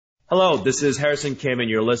Hello, this is Harrison Kim, and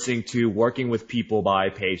you're listening to Working with People by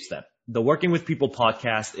PageStep. The Working with People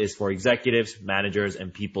podcast is for executives, managers,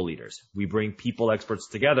 and people leaders. We bring people experts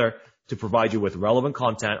together to provide you with relevant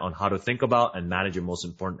content on how to think about and manage your most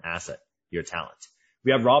important asset, your talent.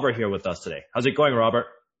 We have Robert here with us today. How's it going, Robert?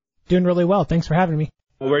 Doing really well. Thanks for having me.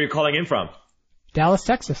 Where are you calling in from? Dallas,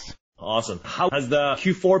 Texas. Awesome. How has the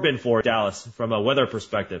Q4 been for Dallas from a weather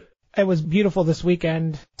perspective? It was beautiful this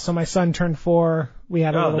weekend. So my son turned 4. We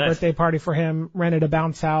had a little birthday party for him, rented a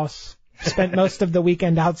bounce house, spent most of the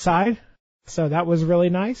weekend outside. So that was really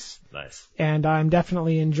nice. Nice. And I'm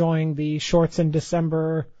definitely enjoying the shorts in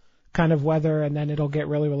December kind of weather, and then it'll get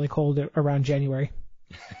really, really cold around January.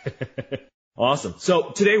 Awesome.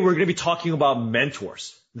 So today we're going to be talking about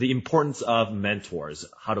mentors, the importance of mentors,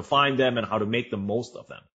 how to find them and how to make the most of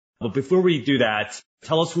them. But before we do that,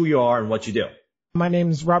 tell us who you are and what you do. My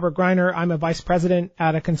name's Robert Greiner. I'm a vice president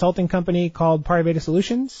at a consulting company called Pariveda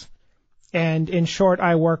Solutions. And in short,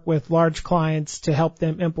 I work with large clients to help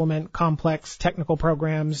them implement complex technical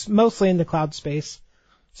programs, mostly in the cloud space.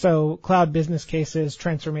 So cloud business cases,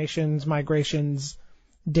 transformations, migrations,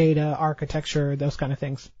 data, architecture, those kind of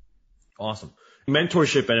things. Awesome.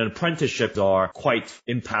 Mentorship and apprenticeship are quite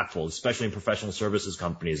impactful, especially in professional services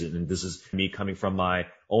companies. And this is me coming from my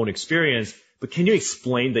own experience. But can you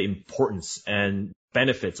explain the importance and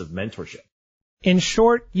benefits of mentorship? In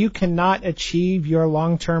short, you cannot achieve your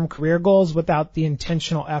long-term career goals without the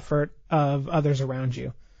intentional effort of others around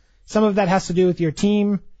you. Some of that has to do with your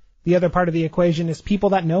team. The other part of the equation is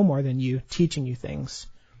people that know more than you, teaching you things.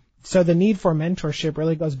 So the need for mentorship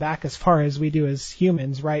really goes back as far as we do as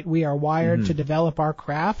humans, right? We are wired to develop our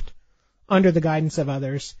craft under the guidance of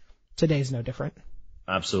others. Today's no different.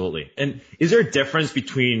 Absolutely. And is there a difference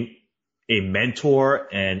between a mentor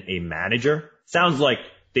and a manager? Sounds like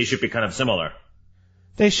they should be kind of similar.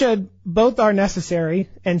 They should. Both are necessary,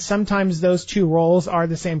 and sometimes those two roles are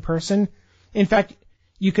the same person. In fact,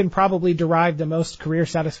 you can probably derive the most career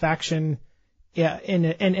satisfaction in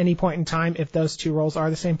any point in time if those two roles are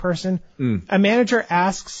the same person. A manager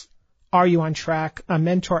asks, are you on track? A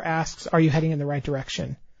mentor asks, are you heading in the right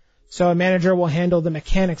direction? So a manager will handle the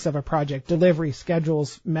mechanics of a project, delivery,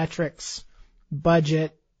 schedules, metrics,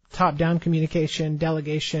 budget, top-down communication,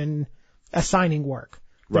 delegation, assigning work,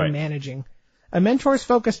 managing. A mentor is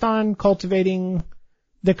focused on cultivating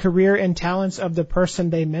the career and talents of the person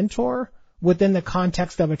they mentor within the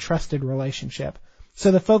context of a trusted relationship.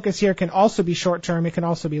 So the focus here can also be short-term. It can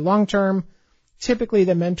also be long-term. Typically,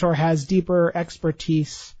 the mentor has deeper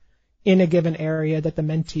expertise in a given area that the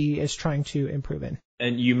mentee is trying to improve in.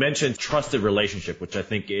 And you mentioned trusted relationship, which I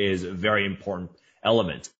think is a very important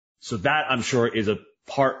element. So that, I'm sure, is a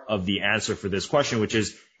part of the answer for this question, which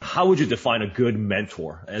is how would you define a good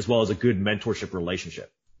mentor as well as a good mentorship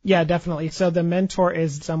relationship? Yeah, definitely. So the mentor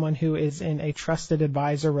is someone who is in a trusted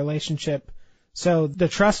advisor relationship. So the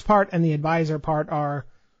trust part and the advisor part are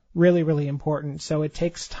really, really important. So it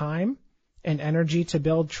takes time and energy to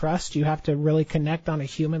build trust. You have to really connect on a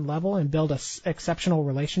human level and build an exceptional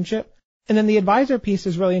relationship. And then the advisor piece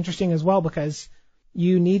is really interesting as well because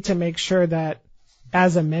you need to make sure that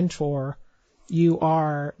as a mentor, you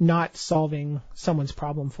are not solving someone's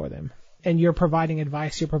problem for them. And you're providing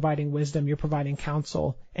advice, you're providing wisdom, you're providing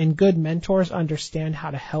counsel. And good mentors understand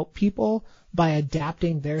how to help people by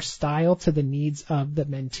adapting their style to the needs of the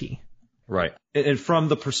mentee. Right. And from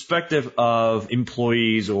the perspective of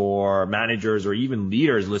employees or managers or even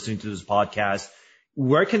leaders listening to this podcast,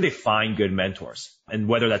 where can they find good mentors? And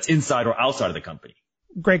whether that's inside or outside of the company?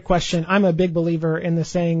 Great question. I'm a big believer in the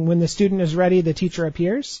saying, when the student is ready, the teacher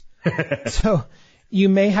appears. So you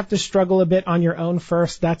may have to struggle a bit on your own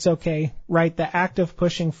first. That's okay, right? The act of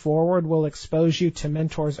pushing forward will expose you to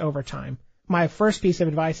mentors over time. My first piece of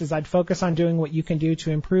advice is I'd focus on doing what you can do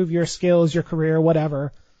to improve your skills, your career,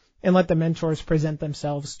 whatever, and let the mentors present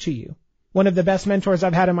themselves to you. One of the best mentors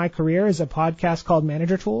I've had in my career is a podcast called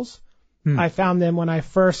Manager Tools. I found them when I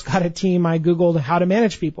first got a team. I Googled how to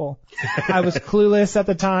manage people. I was clueless at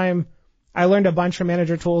the time. I learned a bunch from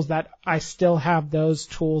Manager Tools that I still have those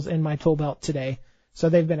tools in my tool belt today. So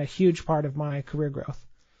they've been a huge part of my career growth.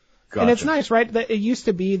 Gotcha. And it's nice, right? That it used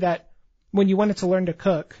to be that when you wanted to learn to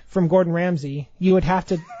cook from Gordon Ramsay, you would have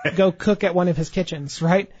to go cook at one of his kitchens,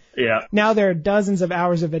 right? Yeah. Now there are dozens of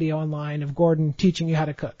hours of video online of Gordon teaching you how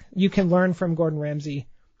to cook. You can learn from Gordon Ramsay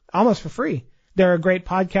almost for free. There are great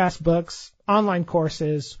podcast books, online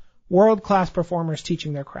courses, world-class performers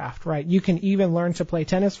teaching their craft, right? You can even learn to play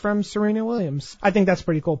tennis from Serena Williams. I think that's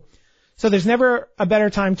pretty cool. So there's never a better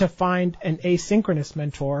time to find an asynchronous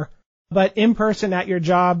mentor, but in person at your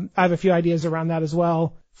job, I have a few ideas around that as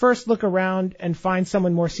well. first look around and find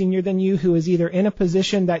someone more senior than you who is either in a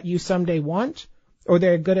position that you someday want or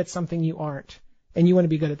they're good at something you aren't. And you want to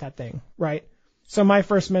be good at that thing, right? So my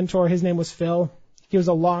first mentor, his name was Phil. He was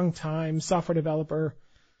a long-time software developer,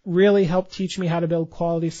 really helped teach me how to build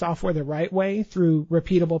quality software the right way through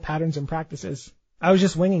repeatable patterns and practices. I was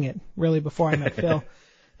just winging it, really, before I met Phil.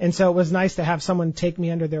 And so it was nice to have someone take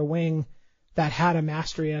me under their wing that had a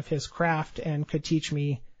mastery of his craft and could teach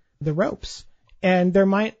me the ropes. And there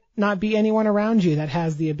might not be anyone around you that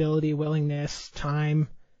has the ability, willingness, time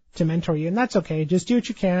to mentor you. And that's okay. Just do what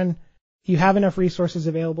you can. You have enough resources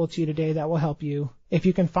available to you today that will help you. If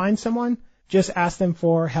you can find someone, just ask them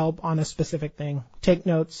for help on a specific thing. Take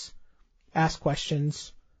notes, ask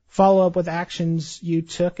questions, follow up with actions you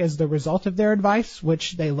took as the result of their advice,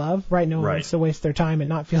 which they love, right? No one wants to waste their time and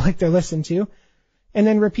not feel like they're listened to. And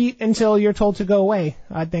then repeat until you're told to go away.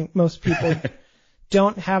 I think most people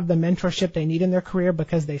don't have the mentorship they need in their career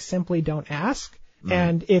because they simply don't ask.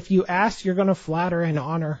 And if you ask, you're going to flatter and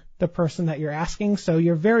honor the person that you're asking. So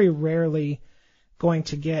you're very rarely going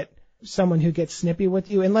to get someone who gets snippy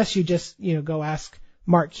with you unless you just, go ask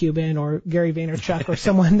Mark Cuban or Gary Vaynerchuk or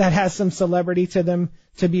someone that has some celebrity to them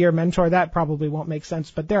to be your mentor. That probably won't make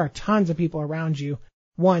sense. But there are tons of people around you,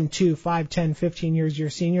 1, 2, 5, 10, 15 years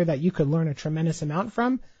your senior that you could learn a tremendous amount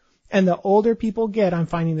from. And the older people get, I'm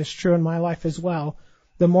finding this true in my life as well,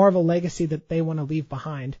 the more of a legacy that they want to leave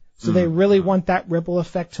behind. So they really want that ripple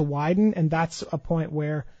effect to widen, and that's a point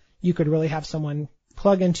where you could really have someone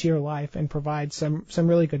plug into your life and provide some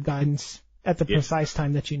really good guidance at the precise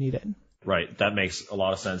time that you need it. Right. That makes a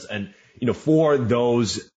lot of sense. And, for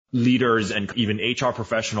those leaders and even HR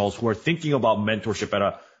professionals who are thinking about mentorship at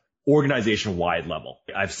a organization-wide level,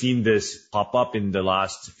 I've seen this pop up in the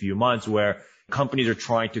last few months where companies are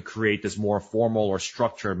trying to create this more formal or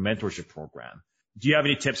structured mentorship program. Do you have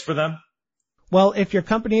any tips for them? Well, if your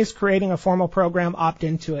company is creating a formal program, opt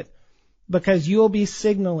into it because you'll be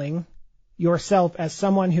signaling yourself as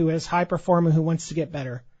someone who is high performing, who wants to get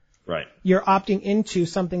better. Right. You're opting into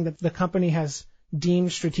something that the company has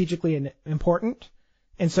deemed strategically important.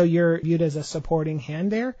 And so you're viewed as a supporting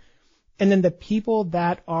hand there. And then the people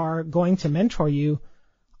that are going to mentor you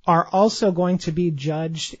are also going to be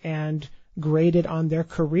judged and graded on their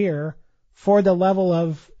career for the level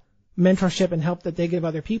of mentorship and help that they give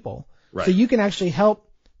other people. Right. So you can actually help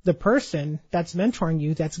the person that's mentoring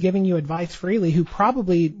you, that's giving you advice freely, who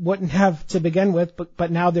probably wouldn't have to begin with,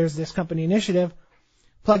 but now there's this company initiative.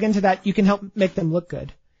 Plug into that. You can help make them look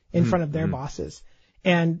good in front of their bosses.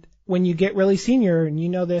 And when you get really senior, and you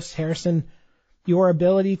know this, Harrison, your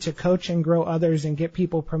ability to coach and grow others and get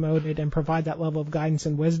people promoted and provide that level of guidance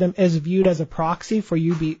and wisdom is viewed as a proxy for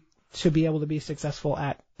you to be able to be successful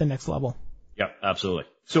at the next level. Yeah, absolutely.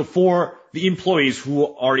 So for the employees who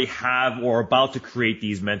already have or are about to create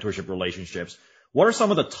these mentorship relationships, what are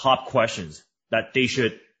some of the top questions that they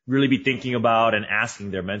should really be thinking about and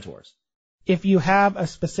asking their mentors? If you have a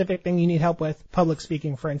specific thing you need help with, public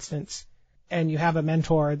speaking, for instance, and you have a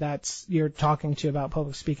mentor that's you're talking to about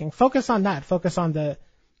public speaking, focus on that. Focus on the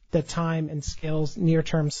time and skills,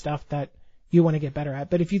 near-term stuff that you want to get better at.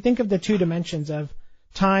 But if you think of the two dimensions of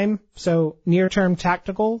time, so near-term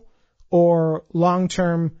tactical, or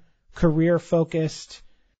long-term career-focused,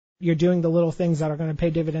 you're doing the little things that are going to pay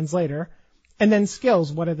dividends later. And then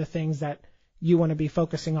skills, what are the things that you want to be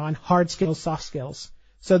focusing on? Hard skills, soft skills.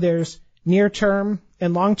 So there's near-term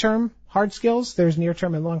and long-term hard skills. There's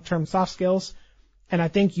near-term and long-term soft skills. And I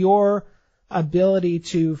think your ability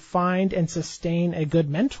to find and sustain a good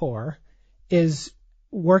mentor is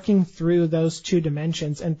working through those two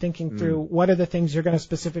dimensions and thinking through what are the things you're going to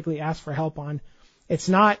specifically ask for help on. It's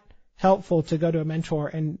not helpful to go to a mentor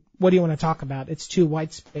and what do you want to talk about? It's too white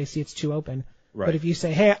spacey, it's too open. Right. But if you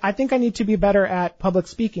say, hey, I think I need to be better at public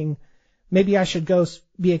speaking, maybe I should go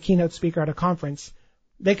be a keynote speaker at a conference,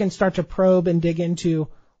 they can start to probe and dig into,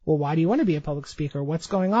 well, why do you want to be a public speaker? What's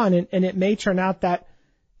going on? And it may turn out that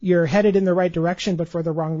you're headed in the right direction, but for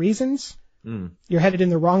the wrong reasons. You're headed in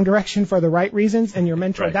the wrong direction for the right reasons, and your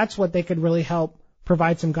mentor, that's what they could really help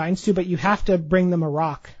provide some guidance to, but you have to bring them a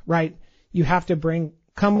rock, right? You have to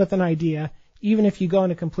come with an idea, even if you go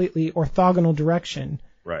in a completely orthogonal direction.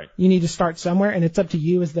 Right. You need to start somewhere, and it's up to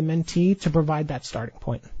you as the mentee to provide that starting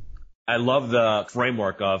point. I love the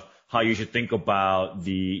framework of how you should think about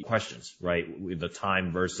the questions, right? With the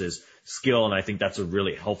time versus skill, and I think that's a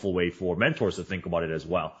really helpful way for mentors to think about it as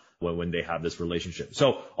well when they have this relationship.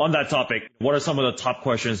 So on that topic, what are some of the top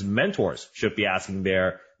questions mentors should be asking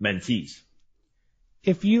their mentees?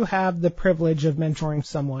 If you have the privilege of mentoring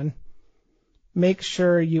someone, make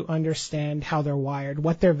sure you understand how they're wired,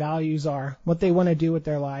 what their values are, what they want to do with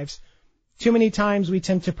their lives. too many times we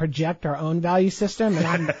tend to project our own value system,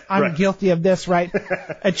 and I'm Right. guilty of this, right?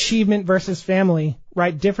 Achievement versus family,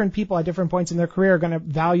 right? Different people at different points in their career are going to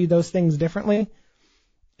value those things differently.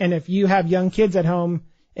 And if you have young kids at home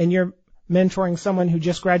and you're mentoring someone who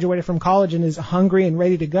just graduated from college and is hungry and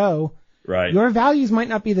ready to go, Right. your values might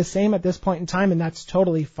not be the same at this point in time, and that's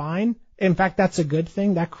totally fine. In fact, that's a good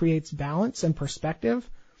thing. That creates balance and perspective.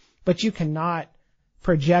 But you cannot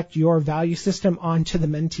project your value system onto the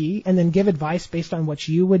mentee and then give advice based on what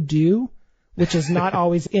you would do, which is not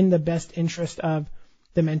always in the best interest of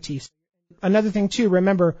the mentees. Another thing too,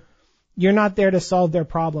 remember, you're not there to solve their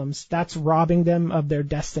problems. That's robbing them of their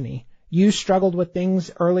destiny. You struggled with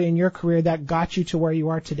things early in your career that got you to where you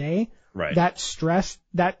are today. Right. That stress,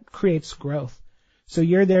 that creates growth. So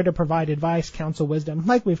you're there to provide advice, counsel, wisdom,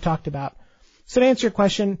 like we've talked about. So to answer your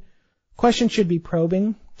question, questions should be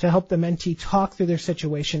probing to help the mentee talk through their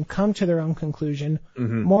situation, come to their own conclusion.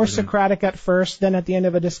 More Socratic at first, then at the end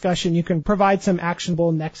of a discussion, you can provide some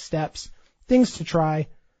actionable next steps, things to try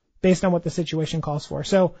based on what the situation calls for.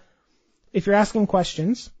 So if you're asking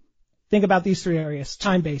questions, think about these 3 areas.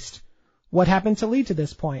 Time-based. What happened to lead to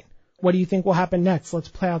this point? What do you think will happen next? Let's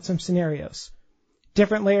play out some scenarios.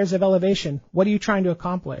 Different layers of elevation. What are you trying to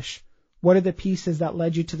accomplish? What are the pieces that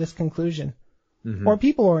led you to this conclusion? Or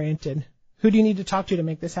people-oriented. Who do you need to talk to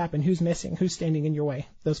make this happen? Who's missing? Who's standing in your way?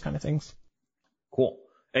 Those kind of things. Cool.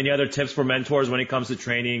 Any other tips for mentors when it comes to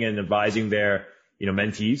training and advising their,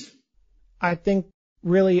 mentees? I think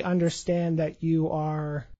really understand that you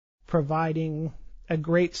are providing a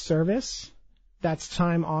great service that's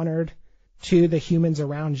time-honored to the humans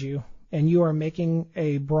around you, and you are making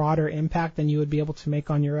a broader impact than you would be able to make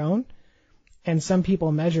on your own. And some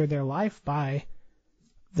people measure their life by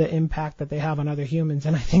the impact that they have on other humans,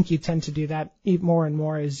 and I think you tend to do that more and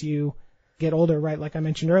more as you get older, right? Like I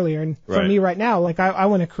mentioned earlier. And for me right now, like I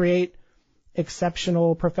want to create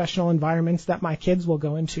exceptional professional environments that my kids will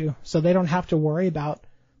go into so they don't have to worry about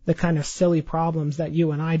the kind of silly problems that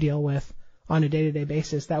you and I deal with on a day-to-day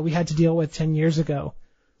basis that we had to deal with 10 years ago,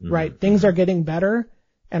 right? Things are getting better,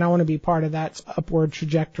 and I want to be part of that upward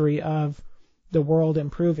trajectory of the world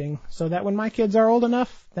improving so that when my kids are old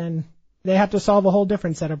enough, then they have to solve a whole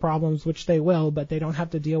different set of problems, which they will, but they don't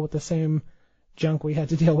have to deal with the same junk we had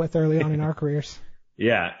to deal with early on in our careers.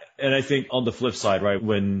 Yeah. And I think on the flip side, right,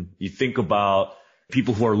 when you think about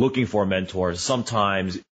people who are looking for mentors,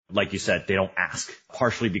 sometimes, like you said, they don't ask,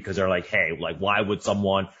 partially because they're like, hey, like, why would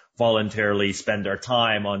someone voluntarily spend their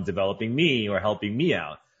time on developing me or helping me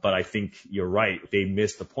out? But I think you're right. They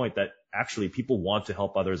miss the point that actually people want to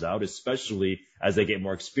help others out, especially as they get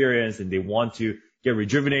more experience and they want to get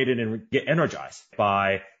rejuvenated and get energized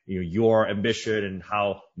by, your ambition and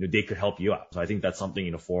how, they could help you out. So I think that's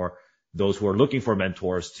something, for those who are looking for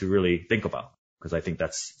mentors to really think about, because I think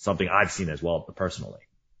that's something I've seen as well personally.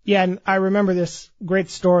 Yeah, and I remember this great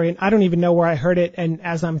story, and I don't even know where I heard it, and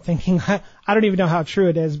as I'm thinking, I don't even know how true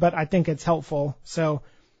it is, but I think it's helpful. So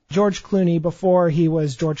George Clooney, before he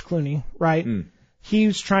was George Clooney, right? He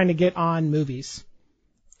was trying to get on movies.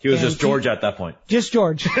 He was just George at that point. Just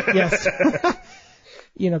George, yes.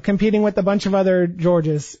 Competing with a bunch of other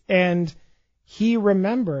Georges. And he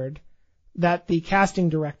remembered that the casting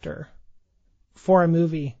director for a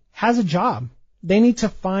movie has a job. They need to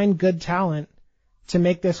find good talent to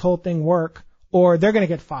make this whole thing work, or they're going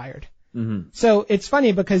to get fired. So it's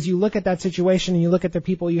funny because you look at that situation and you look at the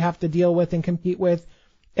people you have to deal with and compete with,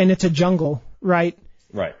 and it's a jungle, right?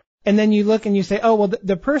 Right. And then you look and you say, oh, well,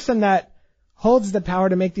 the person that holds the power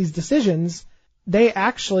to make these decisions, they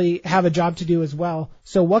actually have a job to do as well.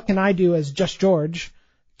 So what can I do as just George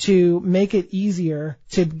to make it easier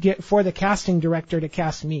to get for the casting director to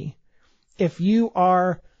cast me? If you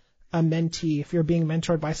are a mentee, if you're being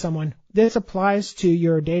mentored by someone, this applies to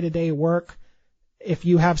your day-to-day work. If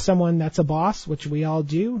you have someone that's a boss, which we all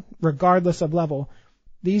do, regardless of level,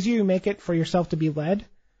 the easier you make it for yourself to be led,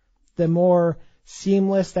 the more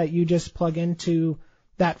seamless that you just plug into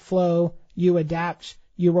that flow, you adapt,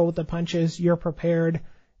 you roll with the punches, you're prepared,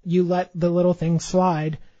 you let the little things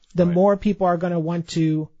slide, the more people are going to want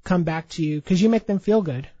to come back to you because you make them feel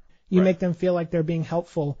good. You make them feel like they're being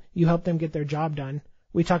helpful. You help them get their job done.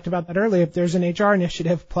 We talked about that earlier. If there's an HR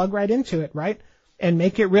initiative, plug right into it, right? And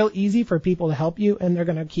make it real easy for people to help you, and they're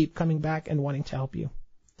going to keep coming back and wanting to help you.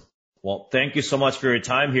 Well, thank you so much for your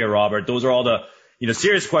time here, Robert. Those are all the,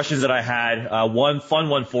 serious questions that I had. One fun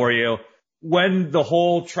one for you. When the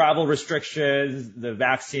whole travel restrictions, the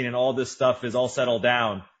vaccine and all this stuff is all settled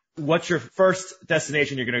down, what's your first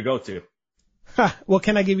destination you're going to go to? Well,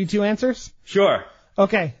 can I give you 2 answers? Sure.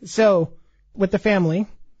 Okay. So with the family,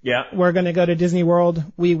 Yeah. we're going to go to Disney World.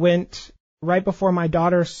 We went right before my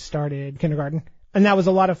daughter started kindergarten. And that was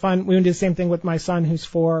a lot of fun. We would do the same thing with my son who's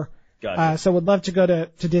 4. Gotcha. So would love to go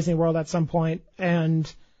to Disney World at some point.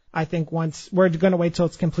 And I think once we're going to wait till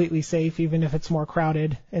it's completely safe, even if it's more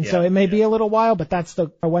crowded. And so it may be a little while, but that's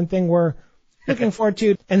the one thing we're looking forward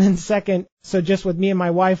to. And then second, so just with me and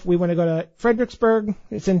my wife, we want to go to Fredericksburg.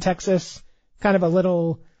 It's in Texas, kind of a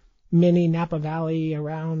little mini Napa Valley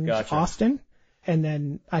around Austin. And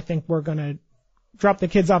then I think we're going to drop the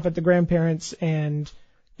kids off at the grandparents and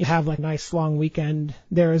have like a nice long weekend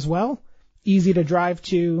there as well. Easy to drive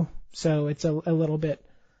to, so it's a little bit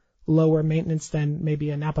lower maintenance than maybe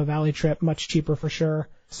a Napa Valley trip, much cheaper for sure.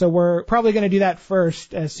 So we're probably going to do that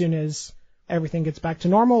first as soon as everything gets back to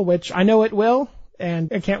normal, which I know it will,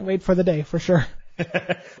 and I can't wait for the day for sure.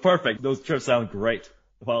 Perfect. Those trips sound great.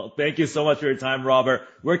 Well, thank you so much for your time, Robert.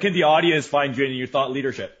 Where can the audience find you in your thought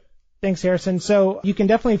leadership? Thanks, Harrison. So you can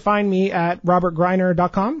definitely find me at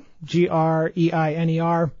robertgreiner.com,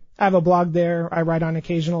 Greiner. I have a blog there. I write on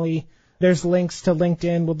occasionally. There's links to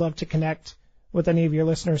LinkedIn. Would love to connect with any of your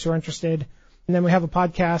listeners who are interested. And then we have a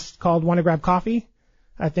podcast called Wanna Grab Coffee.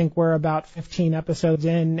 I think we're about 15 episodes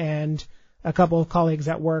in, and a couple of colleagues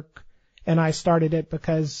at work and I started it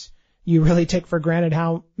because you really take for granted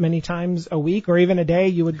how many times a week or even a day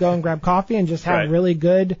you would go and grab coffee and just have really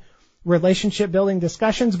good relationship building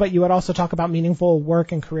discussions, but you would also talk about meaningful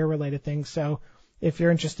work and career related things. So if you're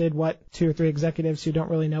interested what 2 or 3 executives who don't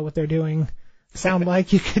really know what they're doing sound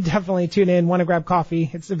like, you could definitely tune in. Wanna Grab Coffee.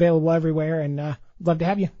 It's available everywhere, and love to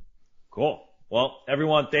have you. Cool. Well,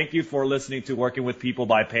 everyone, thank you for listening to Working with People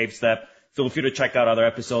by PaveStep. Feel free to check out other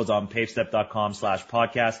episodes on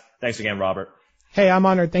pavestep.com/podcast. Thanks again, Robert. Hey, I'm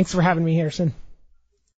honored. Thanks for having me, Harrison.